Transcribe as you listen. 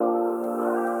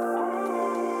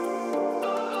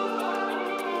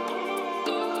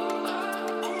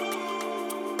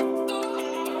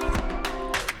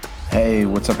Hey,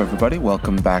 what's up, everybody?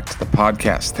 Welcome back to the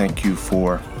podcast. Thank you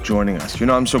for joining us.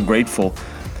 I'm so grateful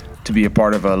to be a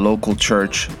part of a local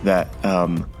church that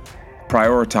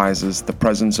prioritizes the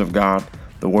presence of God,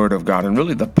 the Word of God, and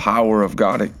really the power of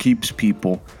God. It keeps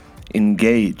people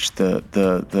engaged.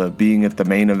 The being at the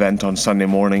main event on Sunday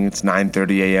morning, it's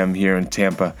 9:30 a.m. here in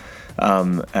Tampa.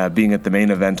 Being at the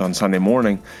main event on Sunday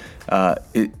morning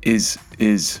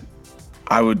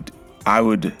I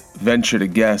would venture to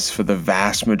guess for the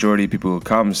vast majority of people who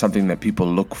come, something that people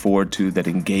look forward to, that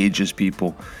engages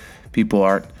people. People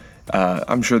aren't,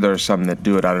 I'm sure there are some that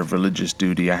do it out of religious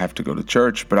duty. I have to go to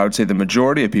church, but I would say the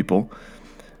majority of people,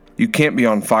 you can't be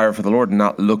on fire for the Lord and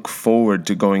not look forward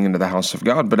to going into the house of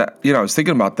God. But, I was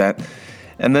thinking about that.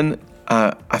 And then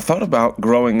I thought about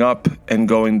growing up and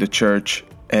going to church.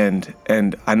 And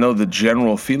I know the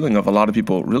general feeling of a lot of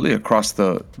people really across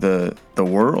the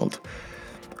world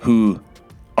who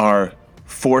are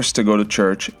forced to go to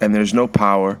church, and there's no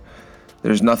power,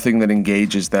 there's nothing that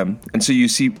engages them. And so you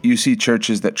see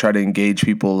churches that try to engage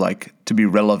people, like to be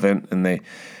relevant, and they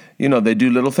do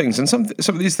little things. And some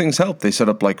of these things help. They set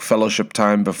up like fellowship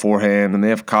time beforehand, and they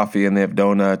have coffee and they have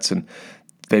donuts, and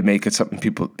they make it something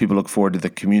people look forward to, the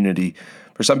community.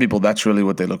 For some people, that's really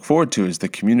what they look forward to, is the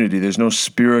community. There's no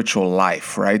spiritual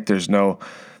life, right? There's nothing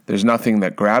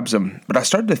that grabs them. But I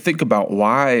started to think about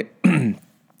why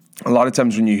a lot of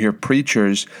times when you hear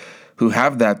preachers who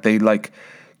have that, they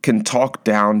can talk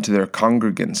down to their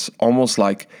congregants, almost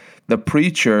like the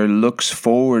preacher looks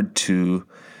forward to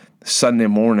Sunday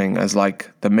morning as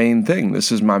like the main thing.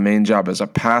 This is my main job as a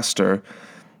pastor.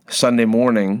 Sunday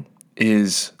morning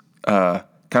is kind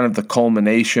of the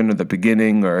culmination or the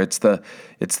beginning, or it's the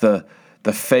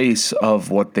face of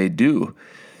what they do.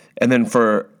 And then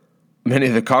for many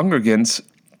of the congregants,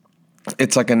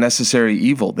 it's like a necessary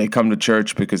evil. They come to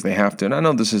church because they have to. And I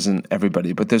know this isn't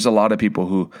everybody, but there's a lot of people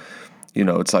who,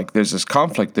 it's like there's this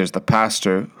conflict. There's the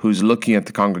pastor who's looking at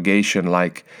the congregation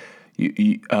like,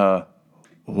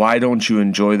 why don't you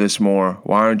enjoy this more?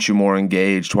 Why aren't you more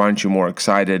engaged? Why aren't you more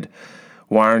excited?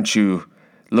 Why aren't you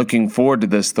looking forward to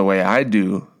this the way I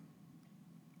do?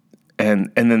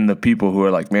 And then the people who are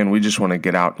like, man, we just want to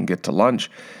get out and get to lunch.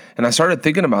 And I started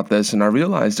thinking about this, and I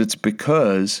realized it's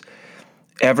because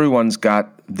everyone's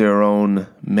got their own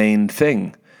main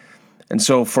thing. And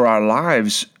so for our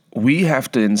lives, we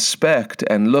have to inspect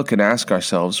and look and ask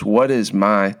ourselves, what is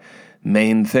my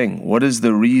main thing? What is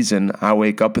the reason I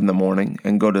wake up in the morning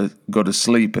and go to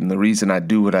sleep, and the reason I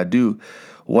do what I do?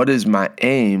 What is my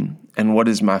aim and what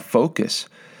is my focus?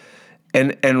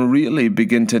 And really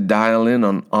begin to dial in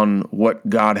on what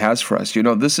God has for us.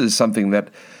 This is something that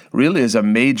really is a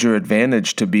major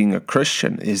advantage to being a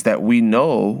Christian, is that we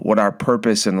know what our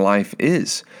purpose in life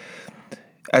is.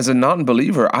 As a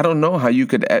non-believer, I don't know how you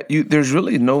could, there's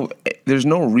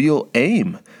no real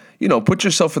aim. Put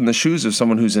yourself in the shoes of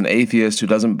someone who's an atheist, who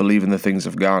doesn't believe in the things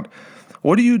of God.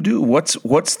 What do you do? What's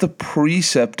the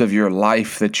precept of your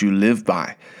life that you live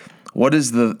by? What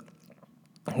is the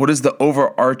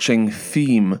overarching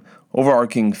theme of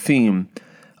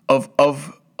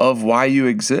why you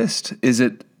exist? Is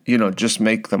it, just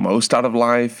make the most out of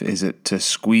life? Is it to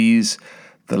squeeze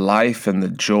the life and the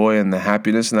joy and the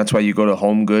happiness? And that's why you go to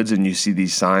Home Goods and you see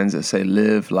these signs that say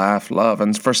live, laugh, love.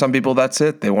 And for some people, that's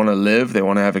it. They want to live, they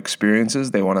want to have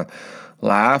experiences, they want to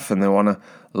laugh, and they want to,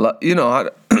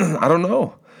 I don't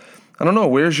know. I don't know.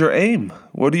 Where's your aim?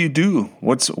 What do you do?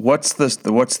 What's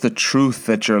the truth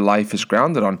that your life is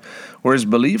grounded on? Whereas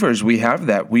believers, we have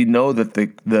that. We know that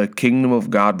the kingdom of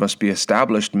God must be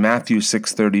established. Matthew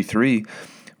 6:33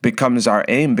 becomes our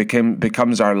aim,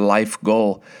 becomes our life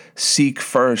goal. Seek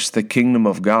first the kingdom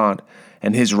of God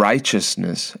and his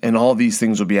righteousness, and all these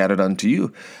things will be added unto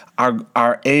you.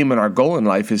 Our aim and our goal in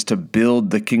life is to build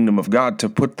the kingdom of God, to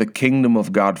put the kingdom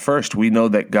of God first. We know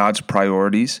that God's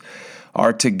priorities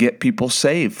are to get people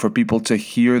saved, for people to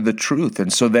hear the truth.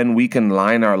 And so then we can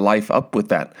line our life up with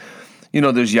that.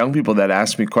 There's young people that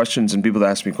ask me questions, and people that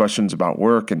ask me questions about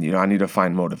work, and, I need to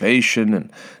find motivation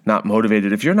and not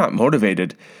motivated. If you're not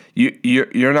motivated,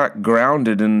 you're not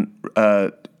grounded in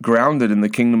the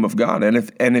kingdom of God.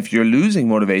 And if you're losing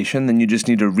motivation, then you just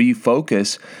need to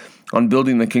refocus on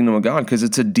building the kingdom of God, because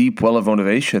it's a deep well of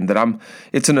motivation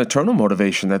it's an eternal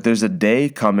motivation, that there's a day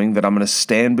coming that I'm going to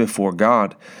stand before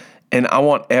God. And I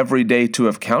want every day to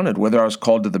have counted, whether I was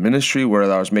called to the ministry,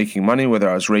 whether I was making money, whether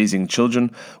I was raising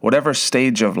children, whatever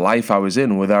stage of life I was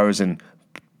in, whether I was in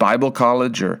Bible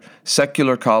college or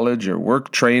secular college or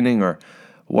work training or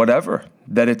whatever,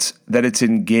 that it's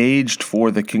engaged for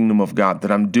the kingdom of God,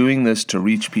 that I'm doing this to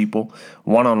reach people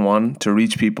one-on-one, to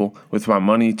reach people with my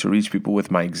money, to reach people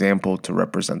with my example, to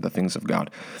represent the things of God.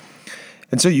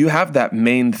 And so you have that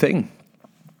main thing.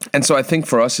 And so I think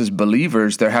for us as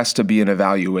believers, there has to be an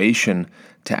evaluation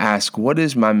to ask, what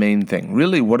is my main thing?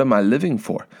 Really, what am I living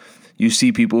for? You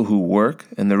see people who work,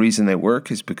 and the reason they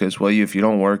work is because, well, if you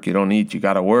don't work, you don't eat, you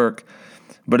got to work.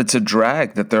 But it's a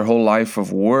drag, that their whole life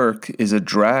of work is a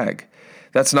drag.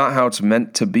 That's not how it's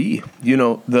meant to be. You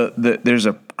know, there's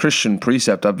a Christian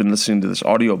precept. I've been listening to this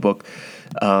audiobook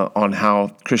on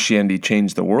how Christianity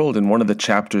changed the world, and one of the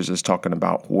chapters is talking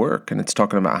about work, and it's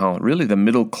talking about how really the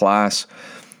middle class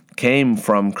came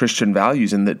from Christian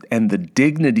values, and the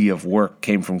dignity of work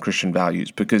came from Christian values.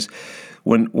 Because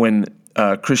when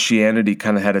Christianity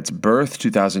kind of had its birth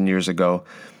 2,000 years ago,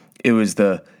 it was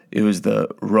the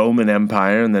Roman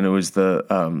Empire, and then it was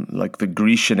the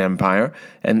Grecian Empire,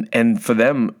 and for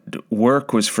them,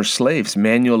 work was for slaves.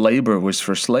 Manual labor was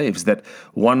for slaves. That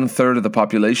 1/3 of the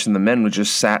population, the men, would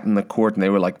just sat in the court, and they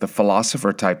were like the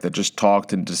philosopher type that just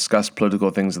talked and discussed political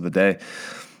things of the day.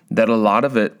 That a lot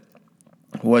of it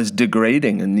was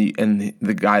degrading, and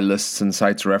the guy lists and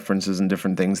cites references and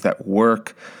different things that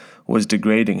work was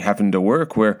degrading, having to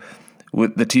work, where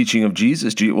with the teaching of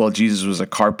Jesus, Jesus was a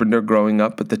carpenter growing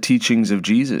up, but the teachings of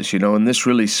Jesus, and this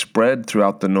really spread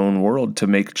throughout the known world to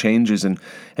make changes and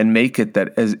make it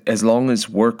that as long as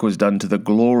work was done to the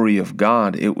glory of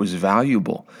God, it was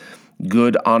valuable.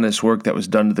 Good, honest work that was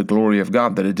done to the glory of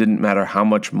God, that it didn't matter how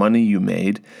much money you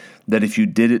made, that if you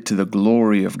did it to the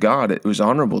glory of God, it was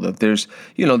honorable. That there's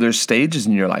stages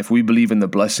in your life. We believe in the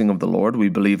blessing of the Lord. We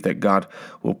believe that God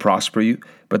will prosper you.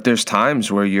 But there's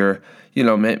times where you're,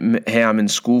 hey, I'm in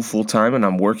school full time and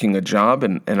I'm working a job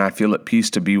and I feel at peace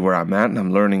to be where I'm at and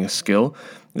I'm learning a skill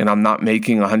and I'm not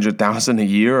making $100,000 a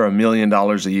year or $1 million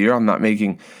a year. I'm not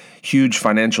making huge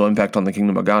financial impact on the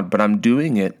kingdom of God, but I'm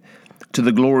doing it to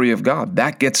the glory of God.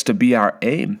 That gets to be our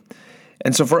aim.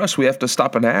 And so for us, we have to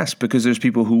stop and ask, because there's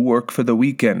people who work for the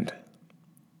weekend.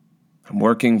 I'm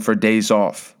working for days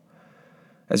off.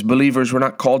 As believers, we're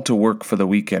not called to work for the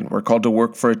weekend. We're called to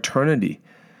work for eternity.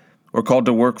 We're called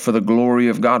to work for the glory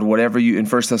of God. Whatever you, in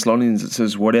 1 Thessalonians, it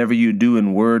says, whatever you do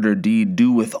in word or deed,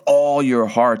 do with all your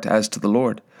heart as to the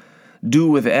Lord. Do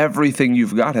with everything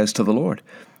you've got as to the Lord.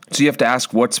 So you have to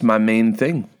ask, what's my main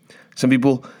thing? Some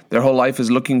people, their whole life is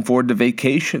looking forward to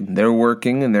vacation. They're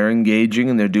working and they're engaging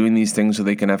and they're doing these things so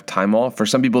they can have time off. For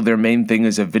some people, their main thing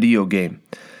is a video game.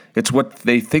 It's what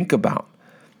they think about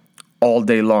all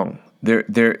day long.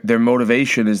 Their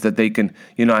motivation is that they can,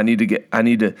 I need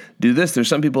to do this. There's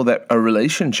some people that a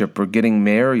relationship or getting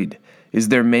married is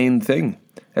their main thing.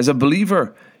 As a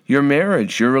believer, your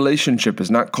marriage, your relationship is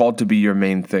not called to be your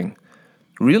main thing.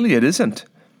 Really, it isn't.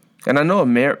 And I know a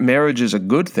marriage is a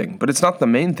good thing, but it's not the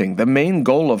main thing. The main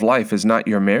goal of life is not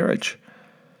your marriage.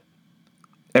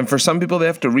 And for some people, they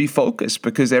have to refocus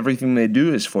because everything they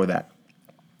do is for that.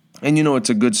 And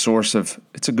it's a good source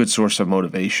of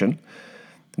motivation.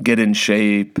 Get in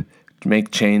shape, make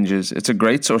changes. It's a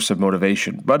great source of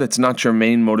motivation, but it's not your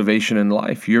main motivation in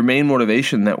life. Your main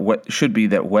motivation should be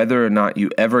that whether or not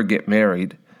you ever get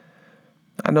married,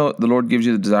 I know the Lord gives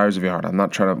you the desires of your heart. I'm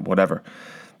not trying to whatever.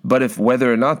 But if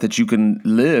whether or not that you can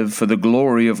live for the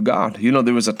glory of God.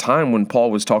 There was a time when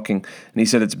Paul was talking and he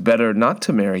said it's better not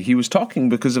to marry. He was talking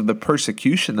because of the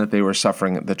persecution that they were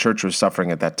suffering, the church was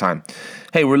suffering at that time.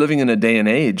 Hey, we're living in a day and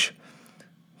age,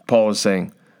 Paul was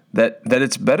saying, that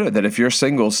it's better that if you're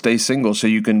single, stay single so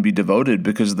you can be devoted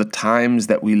because of the times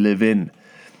that we live in.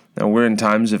 Now, we're in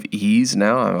times of ease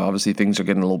now. Obviously, things are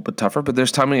getting a little bit tougher, but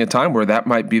there's coming a time where that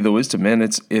might be the wisdom. Man,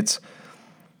 it's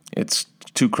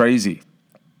too crazy.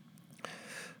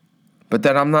 But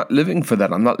that I'm not living for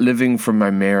that. I'm not living for my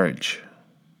marriage.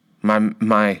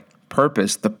 My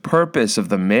purpose, the purpose of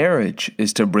the marriage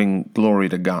is to bring glory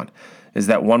to God. Is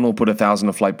that one will put 1,000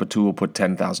 to flight, but two will put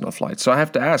 10,000 to flight. So I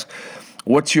have to ask,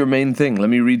 what's your main thing? Let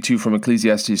me read to you from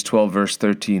Ecclesiastes 12, verse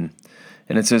 13.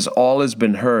 And it says, all has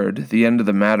been heard. The end of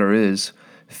the matter is,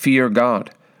 fear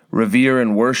God, revere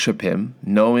and worship him,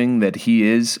 knowing that he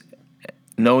is,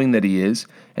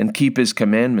 and keep his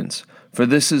commandments. For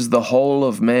this is the whole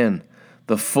of man,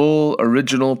 the full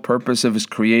original purpose of his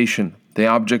creation, the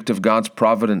object of God's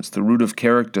providence, the root of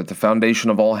character, the foundation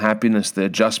of all happiness, the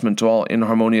adjustment to all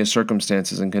inharmonious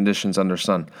circumstances and conditions under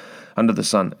the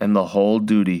sun, and the whole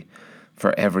duty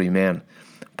for every man.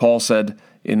 Paul said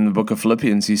in the book of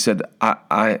Philippians, he said,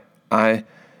 I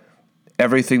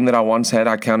everything that I once had,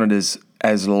 I counted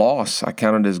as loss, I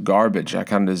counted as garbage, I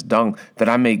counted as dung, that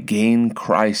I may gain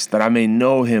Christ, that I may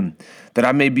know him, that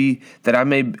I may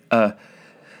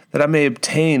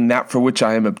obtain that for which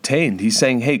I am obtained. He's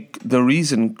saying, hey,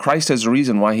 Christ has a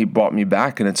reason why he brought me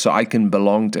back, and it's so I can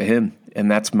belong to him. and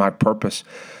that's my purpose.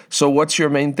 So what's your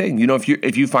main thing?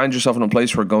 If you find yourself in a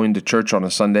place where going to church on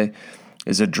a Sunday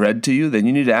is a dread to you, then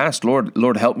you need to ask,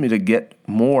 Lord, help me to get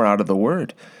more out of the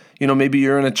Word. Maybe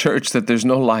you're in a church that there's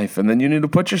no life, and then you need to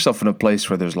put yourself in a place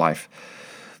where there's life.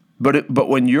 But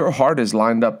when your heart is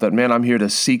lined up that, man, I'm here to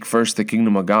seek first the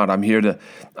kingdom of God, I'm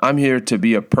here to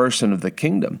be a person of the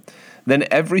kingdom, then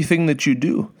everything that you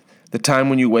do, the time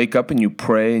when you wake up and you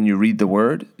pray and you read the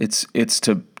Word, it's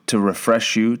to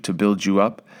refresh you, to build you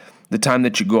up. The time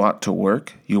that you go out to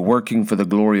work, you're working for the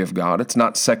glory of God. It's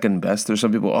not second best. There's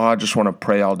some people, I just want to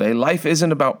pray all day. Life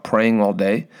isn't about praying all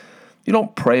day. You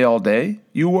don't pray all day.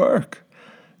 You work.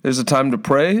 There's a time to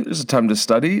pray. There's a time to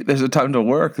study. There's a time to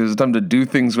work. There's a time to do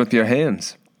things with your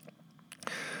hands.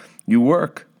 You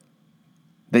work.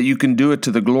 That you can do it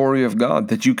to the glory of God.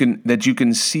 That you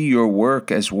can see your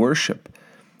work as worship.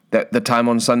 That the time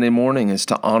on Sunday morning is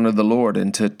to honor the Lord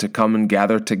and to come and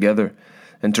gather together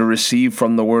and to receive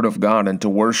from the Word of God and to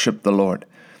worship the Lord.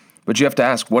 But you have to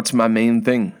ask, what's my main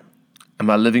thing?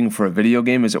 Am I living for a video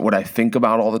game? Is it what I think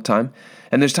about all the time?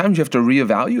 And there's times you have to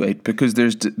reevaluate because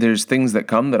there's things that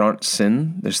come that aren't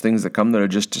sin. There's things that come that are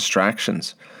just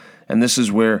distractions. And this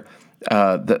is where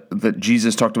that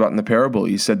Jesus talked about in the parable.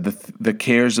 He said the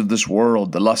cares of this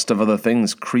world, the lust of other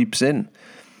things creeps in.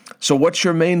 So what's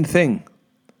your main thing?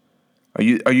 Are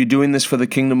you doing this for the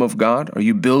kingdom of God? Are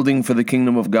you building for the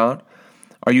kingdom of God?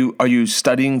 Are you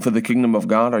studying for the kingdom of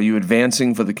God? Are you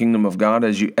advancing for the kingdom of God?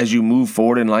 As you move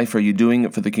forward in life, are you doing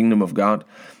it for the kingdom of God?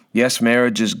 Yes,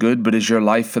 marriage is good, but is your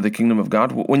life for the kingdom of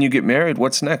God? When you get married,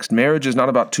 what's next? Marriage is not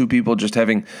about two people just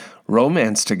having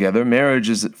romance together. Marriage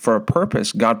is for a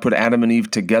purpose. God put Adam and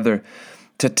Eve together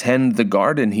to tend the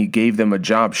garden. He gave them a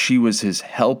job. She was his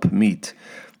helpmeet.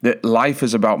 That life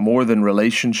is about more than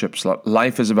relationships.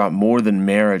 Life is about more than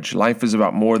marriage. Life is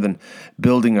about more than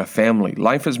building a family.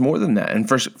 Life is more than that. And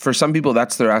for some people,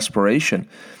 that's their aspiration.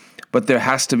 But there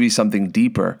has to be something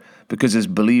deeper because as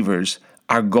believers,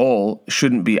 our goal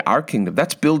shouldn't be our kingdom.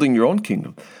 That's building your own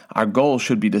kingdom. Our goal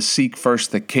should be to seek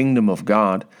first the kingdom of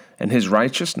God and his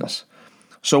righteousness.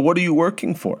 So what are you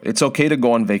working for? It's okay to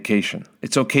go on vacation.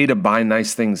 It's okay to buy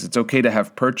nice things. It's okay to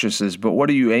have purchases, but what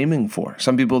are you aiming for?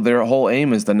 Some people, their whole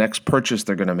aim is the next purchase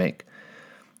they're going to make.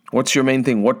 What's your main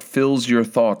thing? What fills your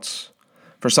thoughts?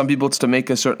 For some people, it's to make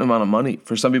a certain amount of money.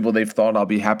 For some people, they've thought, I'll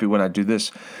be happy when I do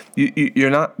this. You're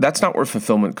not. That's not where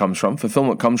fulfillment comes from.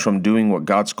 Fulfillment comes from doing what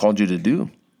God's called you to do.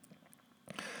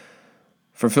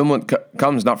 Fulfillment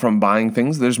comes not from buying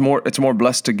things. It's more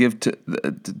blessed to give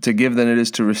than it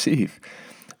is to receive.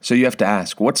 So you have to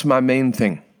ask, what's my main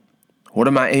thing? What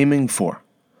am I aiming for?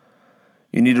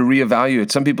 You need to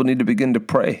reevaluate. Some people need to begin to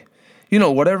pray.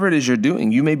 Whatever it is you're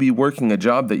doing, you may be working a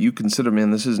job that you consider,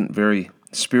 man, this isn't very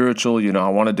spiritual. I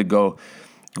wanted to go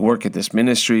work at this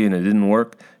ministry and it didn't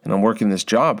work, and I'm working this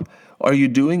job. Are you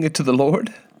doing it to the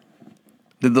Lord?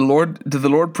 Did the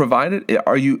Lord provide it?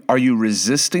 Are you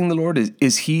resisting the Lord?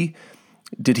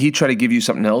 Did he try to give you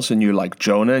something else and you're like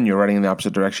Jonah and you're running in the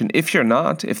opposite direction? If you're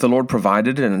not, if the Lord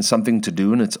provided it and it's something to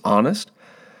do and it's honest,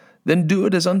 then do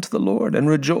it as unto the Lord and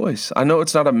rejoice. I know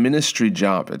it's not a ministry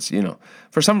job. It's,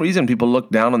 for some reason people look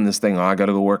down on this thing. I got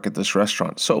to go work at this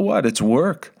restaurant. So what? It's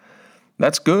work.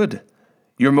 That's good.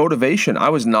 Your motivation, I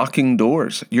was knocking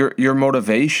doors. Your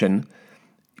motivation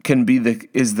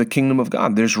is the kingdom of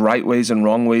God. There's right ways and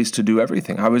wrong ways to do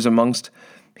everything. I was amongst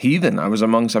heathen. I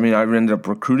ended up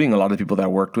recruiting a lot of people that I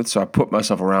worked with, so I put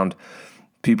myself around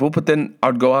people, but then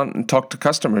I'd go out and talk to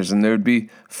customers, and there'd be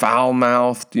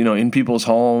foul-mouthed, in people's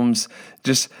homes,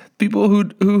 just people who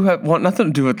want nothing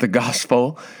to do with the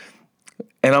gospel,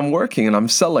 and I'm working, and I'm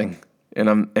selling, and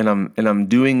I'm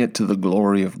doing it to the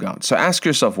glory of God. So ask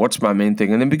yourself, what's my main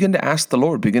thing? And then begin to ask the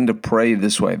Lord, begin to pray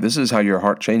this way. This is how your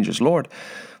heart changes. Lord,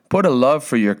 put a love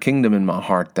for your kingdom in my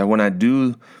heart, that when I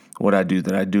do what I do,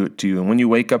 that I do it to you. And when you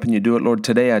wake up and you do it, Lord,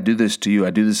 today I do this to you.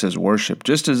 I do this as worship,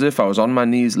 just as if I was on my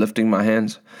knees lifting my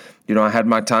hands. I had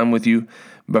my time with you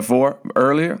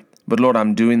earlier, but Lord,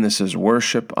 I'm doing this as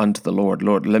worship unto the Lord.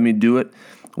 Lord, let me do it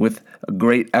with a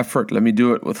great effort. Let me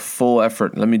do it with full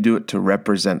effort. Let me do it to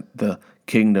represent the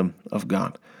kingdom of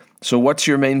God. So what's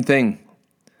your main thing?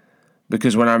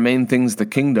 Because when our main thing's the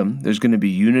kingdom, there's going to be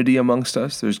unity amongst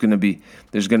us. There's going to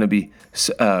be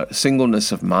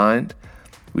singleness of mind.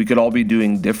 We could all be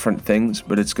doing different things,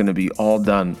 but it's going to be all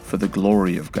done for the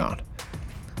glory of God.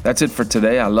 That's it for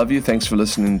today. I love you. Thanks for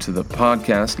listening to the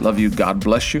podcast. Love you. God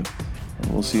bless you.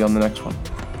 And we'll see you on the next one.